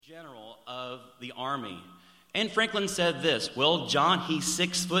general of the army. And Franklin said this, well, John, he's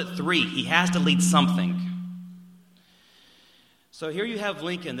 6'3". He has to lead something. So here you have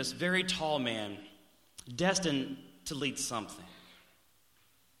Lincoln, this very tall man, destined to lead something.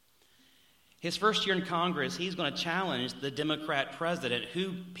 His first year in Congress, he's going to challenge the Democrat president,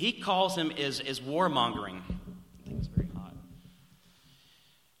 who he calls him is warmongering. I think it's very hot.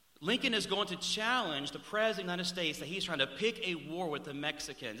 Lincoln is going to challenge the president of the United States that he's trying to pick a war with the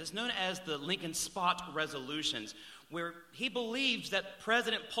Mexicans. It's known as the Lincoln Spot Resolutions, where he believes that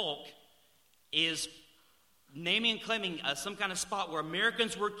President Polk is naming and claiming some kind of spot where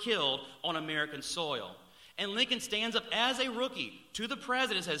Americans were killed on American soil. And Lincoln stands up as a rookie to the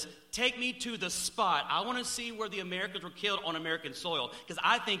president and says, take me to the spot. I want to see where the Americans were killed on American soil, because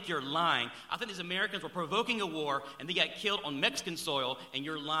I think you're lying. I think these Americans were provoking a war and they got killed on Mexican soil, and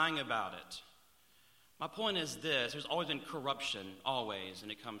you're lying about it. My point is this: there's always been corruption, always,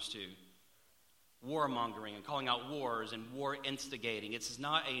 when it comes to warmongering and calling out wars and war instigating. It's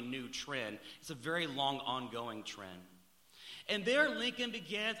not a new trend. It's a very long, ongoing trend. And there Lincoln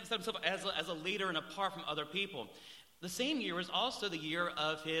began to set himself as a leader and apart from other people. The same year was also the year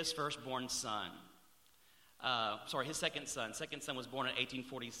of his firstborn son. His second son. Second son was born in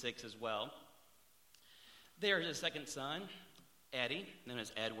 1846 as well. There's his second son, Eddie, known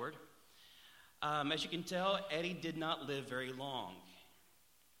as Edward. As you can tell, Eddie did not live very long.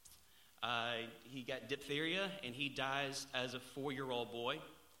 He got diphtheria, and he dies as a 4-year-old boy.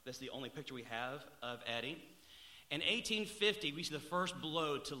 That's the only picture we have of Eddie. In 1850, we see the first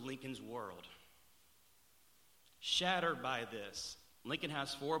blow to Lincoln's world. Shattered by this, Lincoln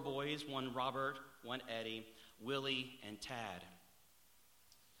has 4 boys, one Robert, one Eddie, Willie, and Tad.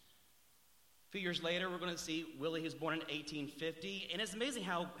 A few years later, we're going to see Willie, who's born in 1850, and it's amazing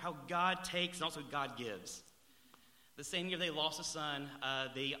how God takes and also God gives. The same year they lost a son,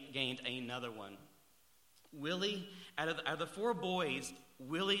 they gained another one. Willie, out of the 4 boys,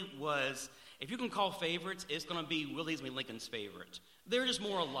 Willie was, if you can call favorites, it's going to be Willie's Lincoln's favorite. They're just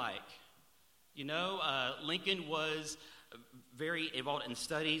more alike. You know, Lincoln was very involved in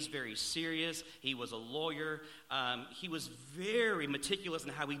studies, very serious. He was a lawyer. He was very meticulous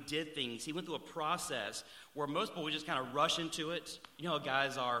in how he did things. He went through a process where most boys just kind of rush into it. You know how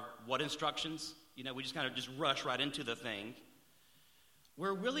guys are, what instructions? You know, we just kind of just rush right into the thing.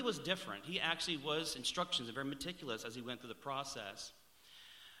 Where Willie was different. He actually was instructions and very meticulous as he went through the process.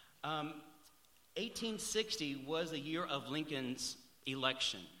 1860 was the year of Lincoln's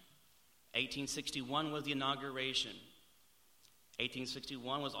election. 1861 was the inauguration.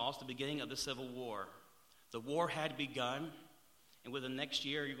 1861 was also the beginning of the Civil War. The war had begun, and within the next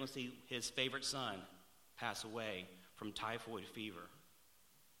year, you're going to see his favorite son pass away from typhoid fever.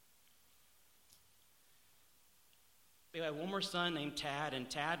 They had one more son named Tad, and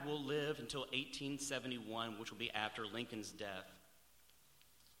Tad will live until 1871, which will be after Lincoln's death.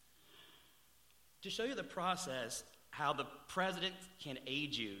 To show you the process, how the president can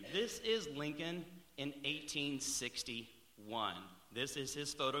aid you, this is Lincoln in 1861. This is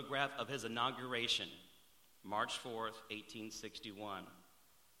his photograph of his inauguration, March 4th, 1861.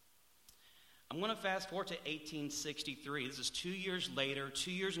 I'm going to fast forward to 1863. This is 2 years later,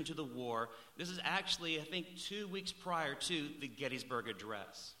 2 years into the war. This is actually, I think, 2 weeks prior to the Gettysburg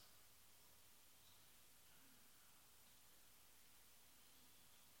Address.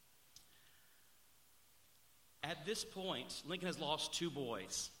 At this point, Lincoln has lost 2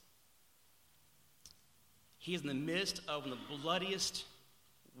 boys. He is in the midst of one of the bloodiest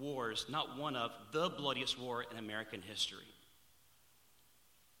wars, not one of, the bloodiest war in American history.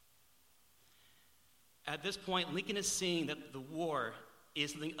 At this point, Lincoln is seeing that the war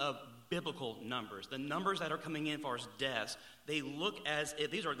is something of biblical numbers. The numbers that are coming in as far as deaths, they look as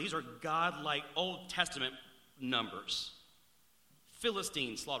if these are godlike Old Testament numbers.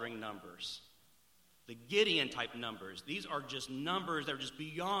 Philistine slaughtering numbers. The Gideon type numbers. These are just numbers that are just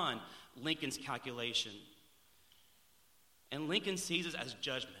beyond Lincoln's calculation. And Lincoln sees it as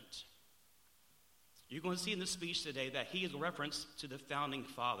judgment. You're going to see in this speech today that he is a reference to the founding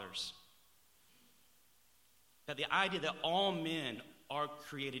fathers. That the idea that all men are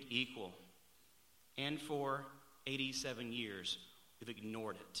created equal. And for 87 years, we've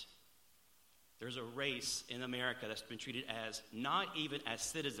ignored it. There's a race in America that's been treated as, not even as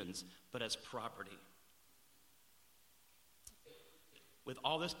citizens, but as property. With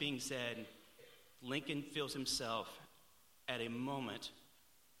all this being said, Lincoln feels himself at a moment,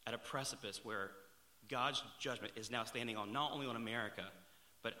 at a precipice where God's judgment is now standing on not only on America,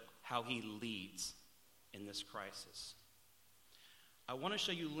 but how he leads in this crisis. I want to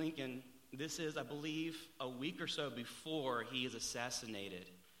show you Lincoln. This is, I believe, a week or so before he is assassinated.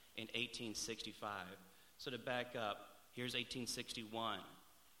 in 1865. So to back up, here's 1861,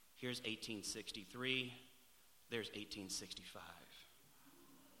 here's 1863, there's 1865.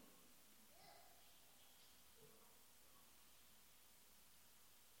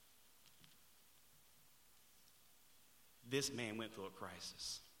 This man went through a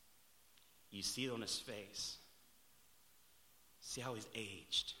crisis. You see it on his face. See how he's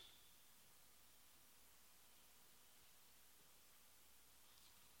aged.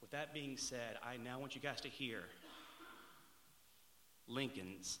 With that being said, I now want you guys to hear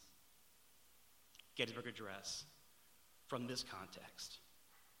Lincoln's Gettysburg Address from this context.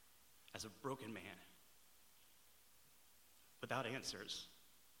 As a broken man, without answers,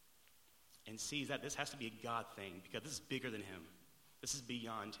 and sees that this has to be a God thing because this is bigger than him. This is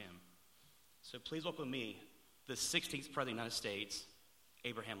beyond him. So please welcome me, the 16th President of the United States,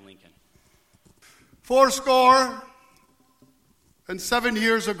 Abraham Lincoln. 77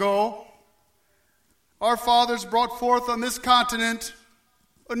 years ago, our fathers brought forth on this continent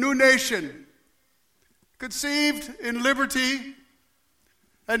a new nation, conceived in liberty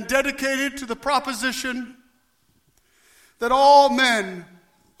and dedicated to the proposition that all men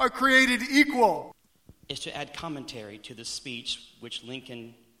are created equal. Is to add commentary to the speech, which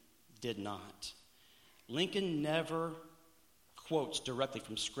Lincoln did not. Lincoln never quotes directly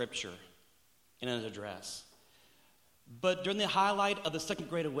from Scripture in his address. But during the highlight of the Second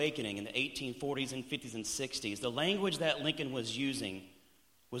Great Awakening in the 1840s and 50s and 60s, the language that Lincoln was using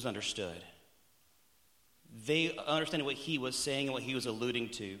was understood. They understood what he was saying and what he was alluding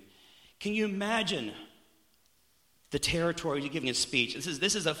to. Can you imagine the territory you're giving a speech?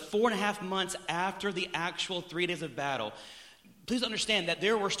 This is a 4.5 months after the actual 3 days of battle. Please understand that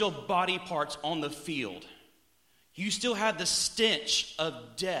there were still body parts on the field. You still had the stench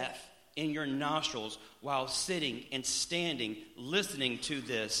of death in your nostrils while sitting and standing, listening to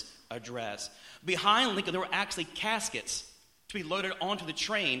this address. Behind Lincoln, there were actually caskets to be loaded onto the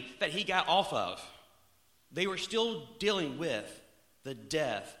train that he got off of. They were still dealing with the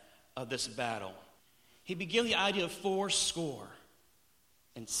death of this battle. He began the idea of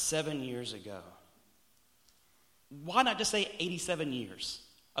 87 years ago. Why not just say 87 years?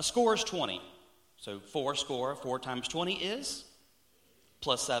 A score is 20. So 4 times 20 is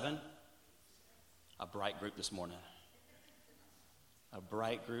plus 7. A bright group this morning.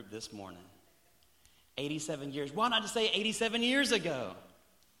 87 years. Why not just say 87 years ago?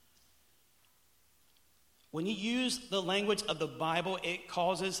 When you use the language of the Bible, it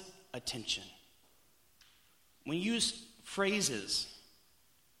causes attention. When you use phrases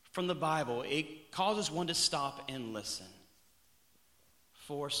from the Bible, it causes one to stop and listen.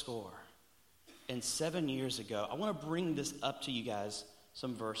 87 years ago. I want to bring this up to you guys,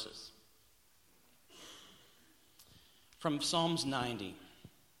 some verses. From Psalms 90.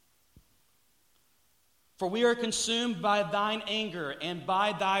 For we are consumed by thine anger, and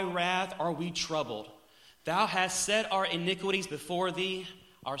by thy wrath are we troubled. Thou hast set our iniquities before thee,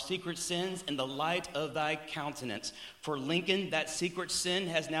 our secret sins in the light of thy countenance. For Lincoln, that secret sin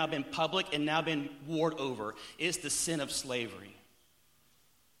has now been public and now been warred over. It's the sin of slavery.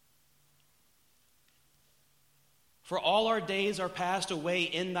 For all our days are passed away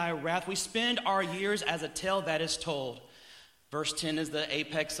in thy wrath. We spend our years as a tale that is told. Verse 10 is the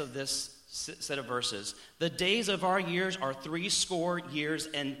apex of this set of verses. The days of our years are 80 years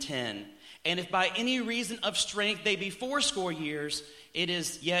and 10. And if by any reason of strength they be 80 years, it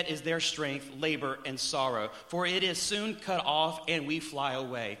is their strength, labor, and sorrow. For it is soon cut off, and we fly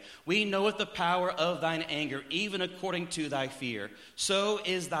away. We knoweth the power of thine anger, even according to thy fear. So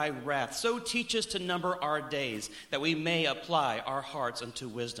is thy wrath. So teach us to number our days, that we may apply our hearts unto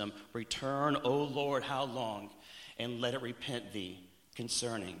wisdom. Return, O Lord, how long? And let it repent thee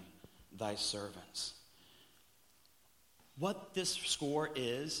concerning thy servants. What this score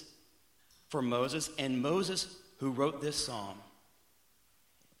is for Moses, and Moses who wrote this psalm,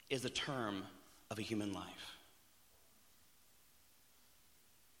 is the term of a human life.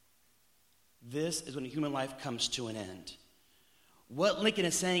 This is when a human life comes to an end. What Lincoln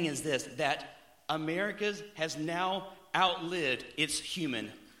is saying is this, that America has now outlived its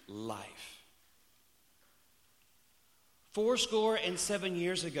human life. 87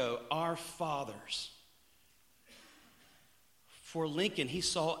 years ago, our fathers. For Lincoln, he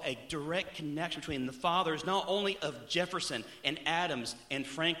saw a direct connection between the fathers, not only of Jefferson and Adams and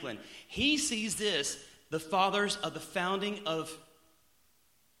Franklin. He sees this, the fathers of the founding of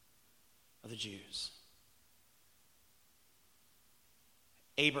the Jews.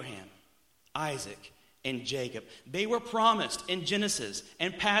 Abraham, Isaac, and Jacob. They were promised in Genesis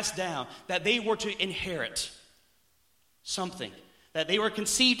and passed down that they were to inherit something That they were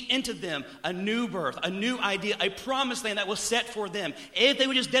conceived into them a new birth, a new idea, a promised land that was set for them. If they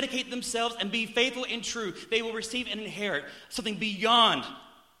would just dedicate themselves and be faithful and true, they will receive and inherit something beyond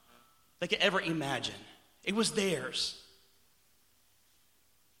they could ever imagine. It was theirs.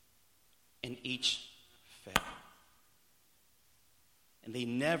 And each failed. And they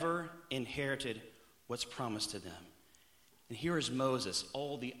never inherited what's promised to them. And here is Moses,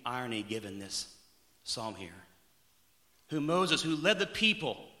 all the irony given this psalm here. Moses, who led the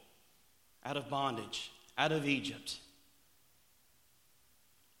people out of bondage, out of Egypt.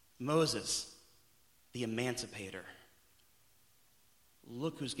 Moses, the emancipator.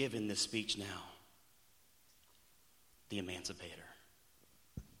 Look who's giving this speech now. The emancipator.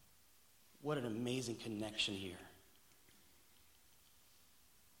 What an amazing connection here.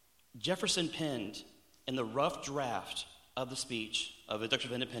 Jefferson penned in the rough draft of the speech of the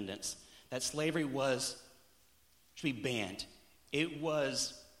Declaration of Independence that slavery should be banned. It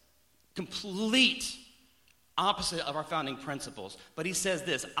was complete opposite of our founding principles. But he says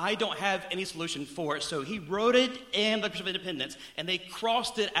this, I don't have any solution for it. So he wrote it in the Declaration of Independence, and they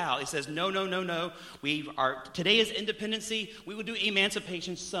crossed it out. He says, no. Today is independency. We will do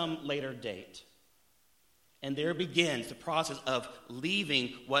emancipation some later date. And there begins the process of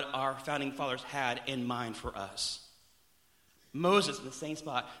leaving what our founding fathers had in mind for us. Moses in the same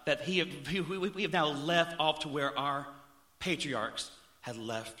spot that we have now left off to where our patriarchs had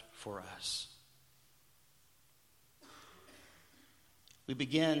left for us. We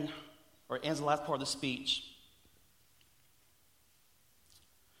begin, or it ends the last part of the speech.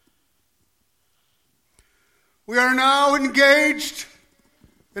 We are now engaged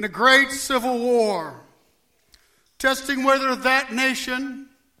in a great civil war, testing whether that nation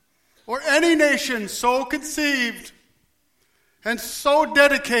or any nation so conceived and so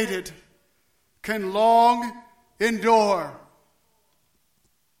dedicated can long endure.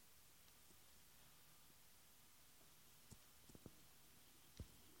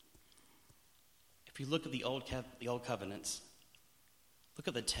 If you look at the old covenants, look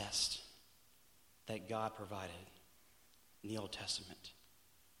at the test that God provided in the Old Testament.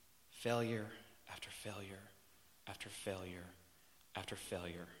 Failure after failure after failure after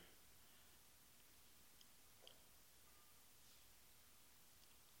failure.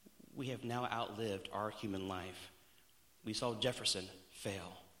 We have now outlived our human life. We saw Jefferson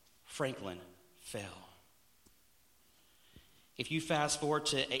fail. Franklin fail. If you fast forward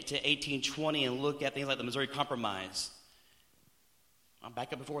to 1820 and look at things like the Missouri Compromise, I'm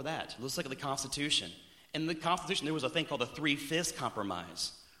back up before that. Let's look at the Constitution. In the Constitution, there was a thing called the 3/5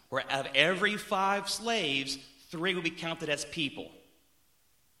 Compromise, where out of every 5 slaves, 3 would be counted as people.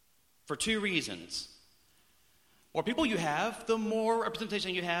 For 2 reasons. More people you have, the more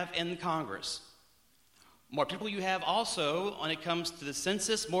representation you have in Congress. More people you have also, when it comes to the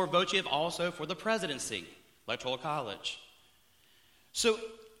census, more votes you have also for the presidency, Electoral College. So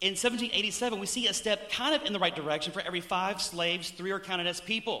in 1787, we see a step kind of in the right direction. For every 5 slaves, 3 are counted as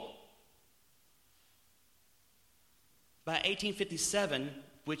people. By 1857,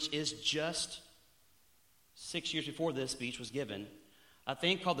 which is just 6 years before this speech was given, a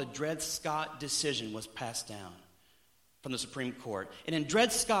thing called the Dred Scott decision was passed down from the Supreme Court. And in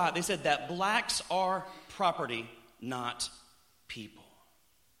Dred Scott, they said that blacks are property, not people.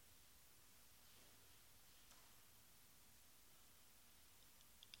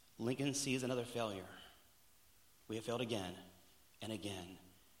 Lincoln sees another failure. We have failed again and again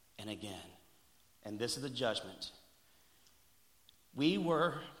and again. And this is the judgment. We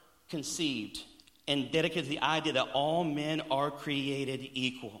were conceived and dedicated to the idea that all men are created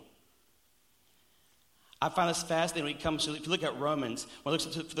equal. I find this fascinating when it comes to, if you look at Romans, when it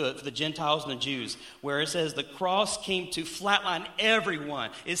looks for the Gentiles and the Jews, where it says the cross came to flatline everyone.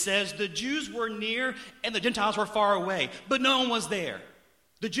 It says the Jews were near and the Gentiles were far away, but no one was there.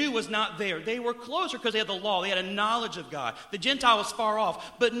 The Jew was not there. They were closer because they had the law. They had a knowledge of God. The Gentile was far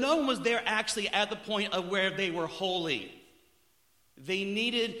off, but no one was there actually at the point of where they were holy. They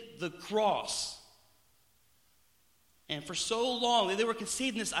needed the cross. And for so long, they were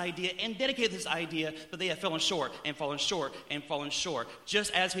conceiving this idea and dedicated this idea, but they had fallen short and fallen short and fallen short.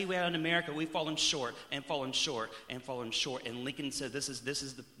 Just as we had in America, we've fallen short and fallen short and fallen short. And Lincoln said, this is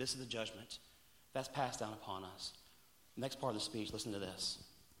the judgment that's passed down upon us. Next part of the speech, listen to this.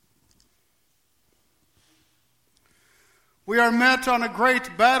 We are met on a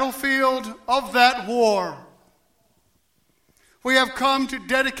great battlefield of that war. We have come to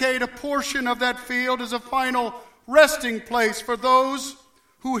dedicate a portion of that field as a final resting place for those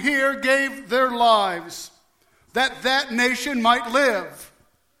who here gave their lives, that that nation might live.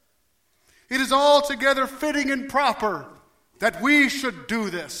 It is altogether fitting and proper that we should do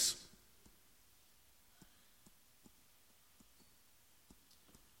this.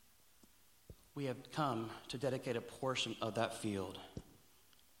 We have come to dedicate a portion of that field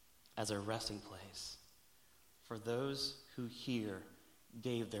as a resting place for those who here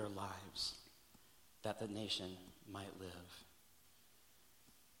gave their lives that the nation might live.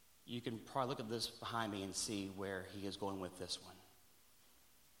 You can probably look at this behind me and see where he is going with this one.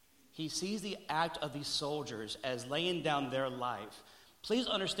 He sees the act of these soldiers as laying down their life. Please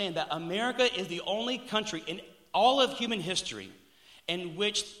understand that America is the only country in all of human history in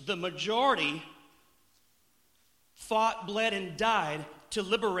which the majority fought, bled, and died to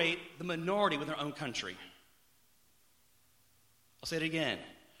liberate the minority within their own country. I'll say it again.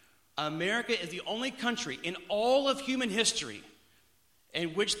 America is the only country in all of human history in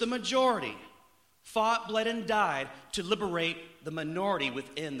which the majority fought, bled, and died to liberate the minority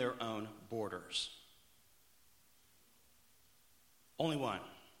within their own borders. Only one.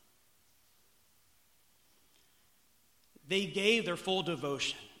 They gave their full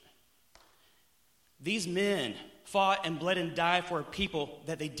devotion. These men fought and bled and died for a people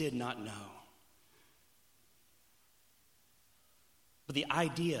that they did not know. But the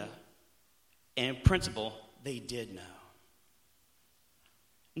idea and principle they did know.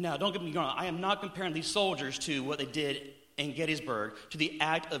 Now, don't get me wrong. I am not comparing these soldiers to what they did in Gettysburg to the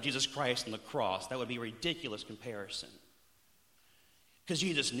act of Jesus Christ on the cross. That would be a ridiculous comparison. Because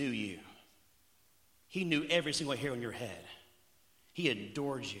Jesus knew you. He knew every single hair on your head. He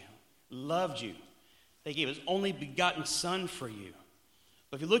adored you, loved you. They gave his only begotten Son for you.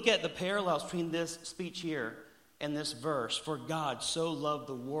 But if you look at the parallels between this speech here and this verse, for God so loved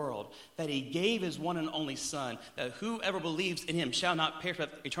the world that he gave his one and only Son, that whoever believes in him shall not perish but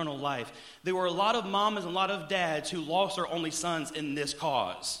have eternal life. There were a lot of mamas and a lot of dads who lost their only sons in this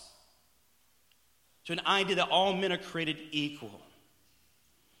cause. To an idea that all men are created equal.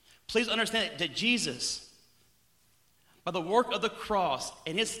 Please understand that Jesus, by the work of the cross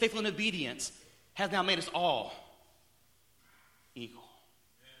and his faithful and obedience, has now made us all equal.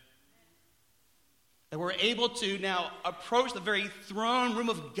 That we're able to now approach the very throne room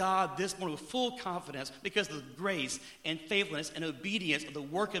of God this morning with full confidence because of the grace and faithfulness and obedience of the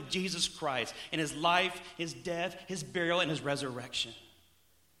work of Jesus Christ in his life, his death, his burial, and his resurrection.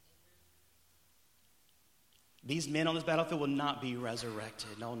 These men on this battlefield will not be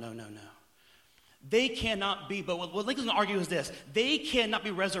resurrected. No. They cannot be, but what Lincoln's going to argue is this. They cannot be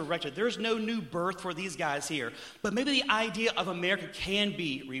resurrected. There's no new birth for these guys here. But maybe the idea of America can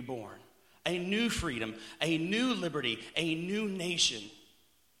be reborn. A new freedom, a new liberty, a new nation.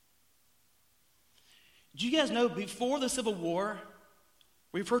 Do you guys know before the Civil War,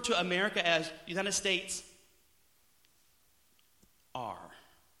 we refer to America as the United States are.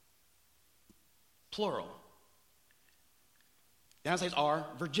 Plural. The United States are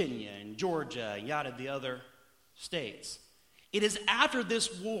Virginia and Georgia and yada the other states. It is after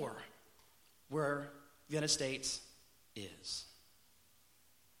this war where the United States is.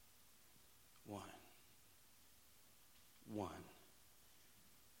 One.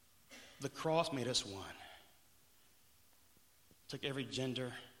 The cross made us one. Took every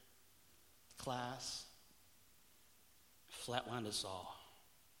gender, class, flatlined us all.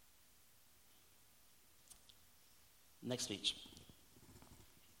 Next speech.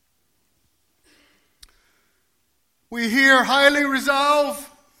 We here highly resolve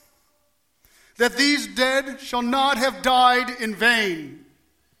that these dead shall not have died in vain.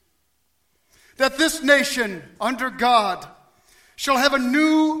 That this nation, under God, shall have a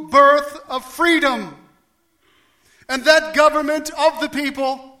new birth of freedom. And that government of the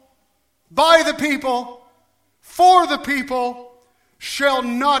people, by the people, for the people, shall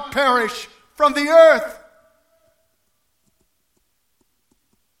not perish from the earth.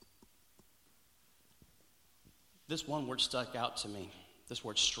 This one word stuck out to me. This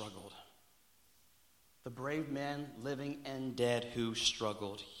word struggled. The brave men, living and dead, who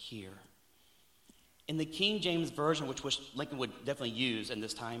struggled here. In the King James Version, which Lincoln would definitely use in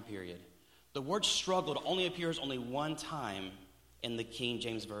this time period, the word struggled only appears only one time in the King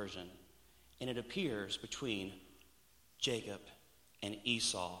James Version. And it appears between Jacob and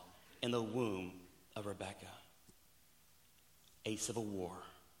Esau in the womb of Rebekah. A civil war.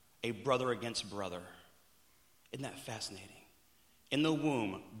 A brother against brother. Isn't that fascinating? In the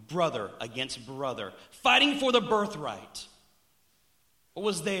womb, brother against brother, fighting for the birthright. What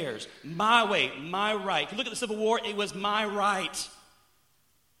was theirs? My way, my right. If you look at the Civil War, it was my right.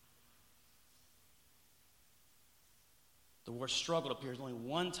 The word struggle appears only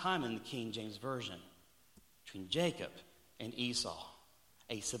one time in the King James Version. Between Jacob and Esau.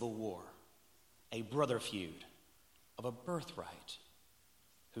 A civil war. A brother feud. of a birthright.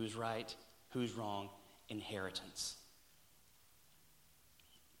 Who's right, who's wrong, inheritance.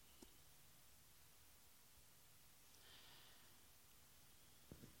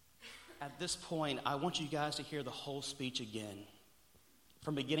 At this point, I want you guys to hear the whole speech again,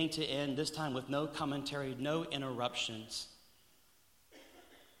 from beginning to end, this time with no commentary, no interruptions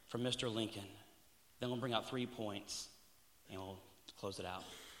from Mr. Lincoln. Then we'll bring out 3 points, and we'll close it out.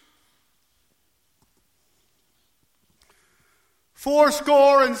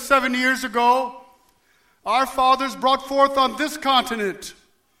 fourscore and 7 years ago, our fathers brought forth on this continent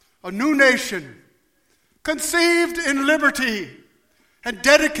a new nation, conceived in liberty and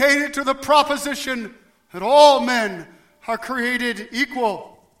dedicated to the proposition that all men are created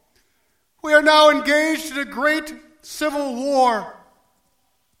equal. We are now engaged in a great civil war,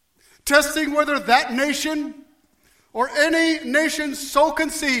 testing whether that nation or any nation so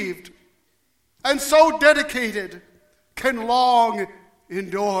conceived and so dedicated can long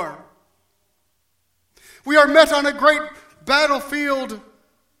endure. We are met on a great battlefield.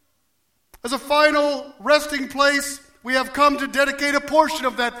 As a final resting place, we have come to dedicate a portion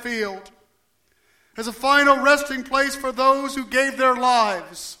of that field as a final resting place for those who gave their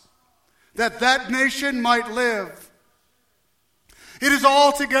lives that that nation might live. It is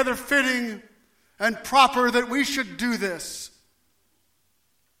altogether fitting and proper that we should do this.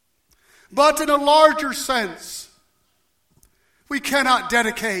 But in a larger sense, we cannot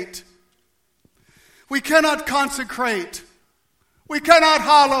dedicate, we cannot consecrate, we cannot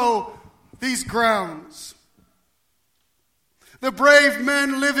hallow these grounds. The brave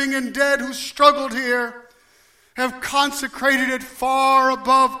men living and dead who struggled here have consecrated it far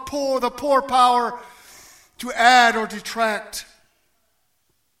above the poor power to add or detract.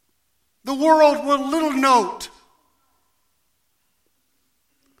 The world will little note,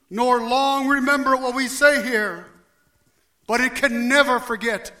 nor long remember what we say here, but it can never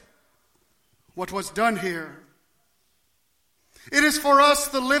forget what was done here. It is for us,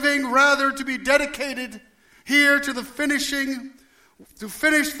 the living, rather to be dedicated here to finish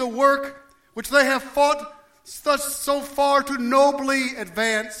the work which they have fought so far to nobly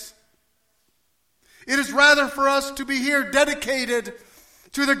advance. It is rather for us to be here dedicated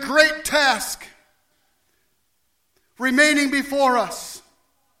to the great task remaining before us,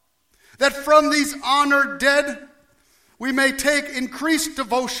 that from these honored dead we may take increased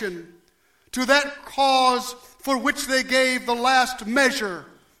devotion to that cause for which they gave the last measure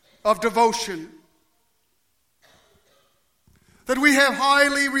of devotion. That we have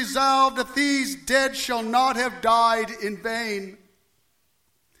highly resolved that these dead shall not have died in vain.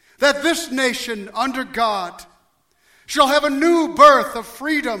 That this nation under God shall have a new birth of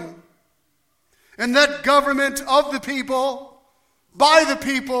freedom, and that government of the people, by the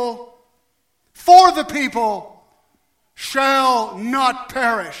people, for the people, shall not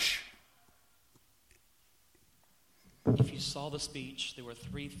perish. If you saw the speech, there were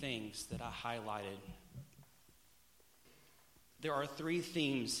 3 things that I highlighted. There are 3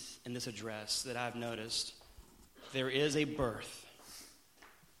 themes in this address that I've noticed. There is a birth,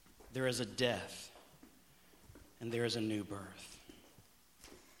 there is a death, and there is a new birth.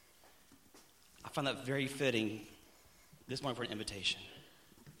 I find that very fitting this morning for an invitation.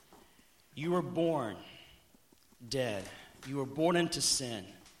 You were born dead. You were born into sin.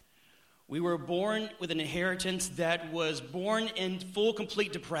 We were born with an inheritance that was born in full,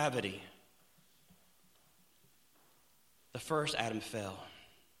 complete depravity. The first Adam fell.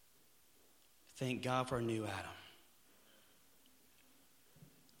 Thank God for a new Adam.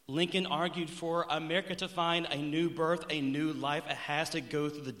 Lincoln argued for America to find a new birth, a new life. It has to go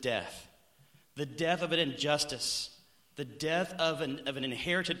through the death of an injustice, the death of an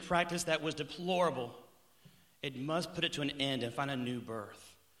inherited practice that was deplorable. It must put it to an end and find a new birth.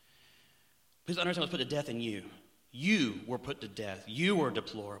 Please understand what's put to death in you. You were put to death. You were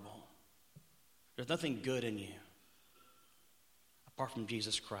deplorable. There's nothing good in you apart from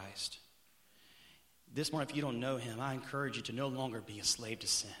Jesus Christ. This morning, if you don't know him, I encourage you to no longer be a slave to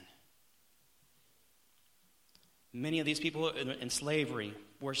sin. Many of these people in slavery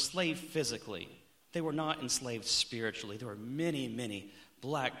were enslaved physically. They were not enslaved spiritually. There were many, many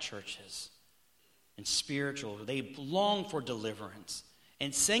black churches and spiritual. They longed for deliverance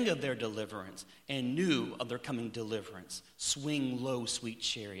and sang of their deliverance and knew of their coming deliverance. Swing low, sweet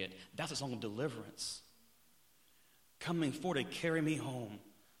chariot. That's a song of deliverance. Coming forward to carry me home.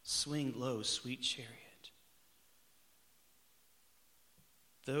 Swing low, sweet chariot.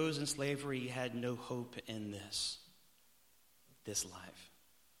 Those in slavery had no hope in this life.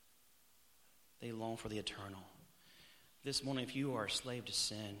 They long for the eternal. This morning, if you are a slave to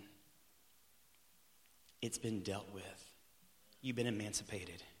sin, it's been dealt with. You've been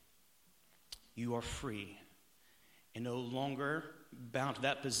emancipated. You are free and no longer bound to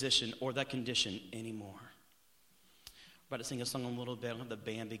that position or that condition anymore. We're about to sing a song in a little bit. I'll have the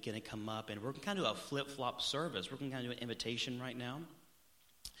band begin to come up, and we're going to kind of do a flip-flop service. We're going to kind of do an invitation right now.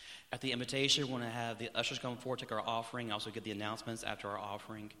 At the invitation, we're going to have the ushers come forward, take our offering, also get the announcements after our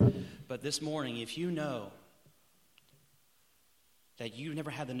offering. But this morning, if you know that you never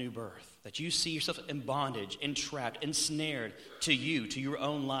had the new birth, that you see yourself in bondage, entrapped, ensnared to you, to your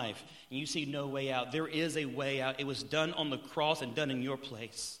own life, and you see no way out, there is a way out. It was done on the cross and done in your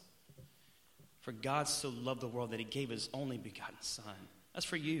place. For God so loved the world that he gave his only begotten Son. That's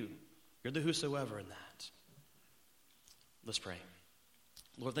for you. You're the whosoever in that. Let's pray.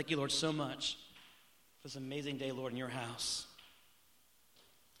 Lord, thank you, Lord, so much for this amazing day, Lord, in your house.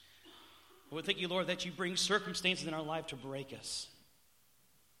 Lord, thank you, Lord, that you bring circumstances in our life to break us.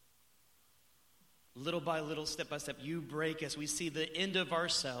 Little by little, step by step, you break us. We see the end of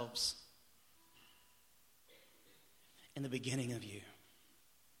ourselves and the beginning of you.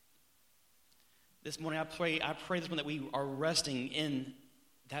 This morning, I pray this morning that we are resting in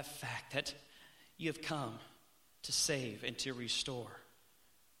that fact that you have come to save and to restore.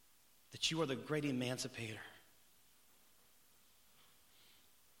 That you are the great emancipator.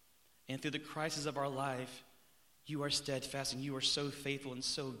 And through the crisis of our life, you are steadfast and you are so faithful and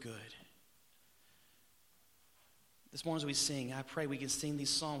so good. This morning as we sing, I pray we can sing these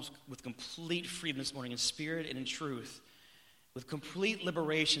songs with complete freedom this morning in spirit and in truth, with complete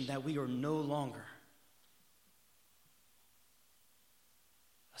liberation that we are no longer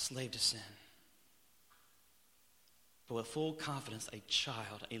a slave to sin, but with full confidence, a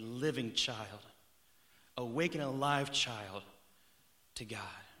child, a living child, awake and alive child to God.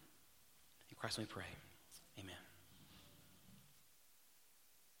 In Christ we pray.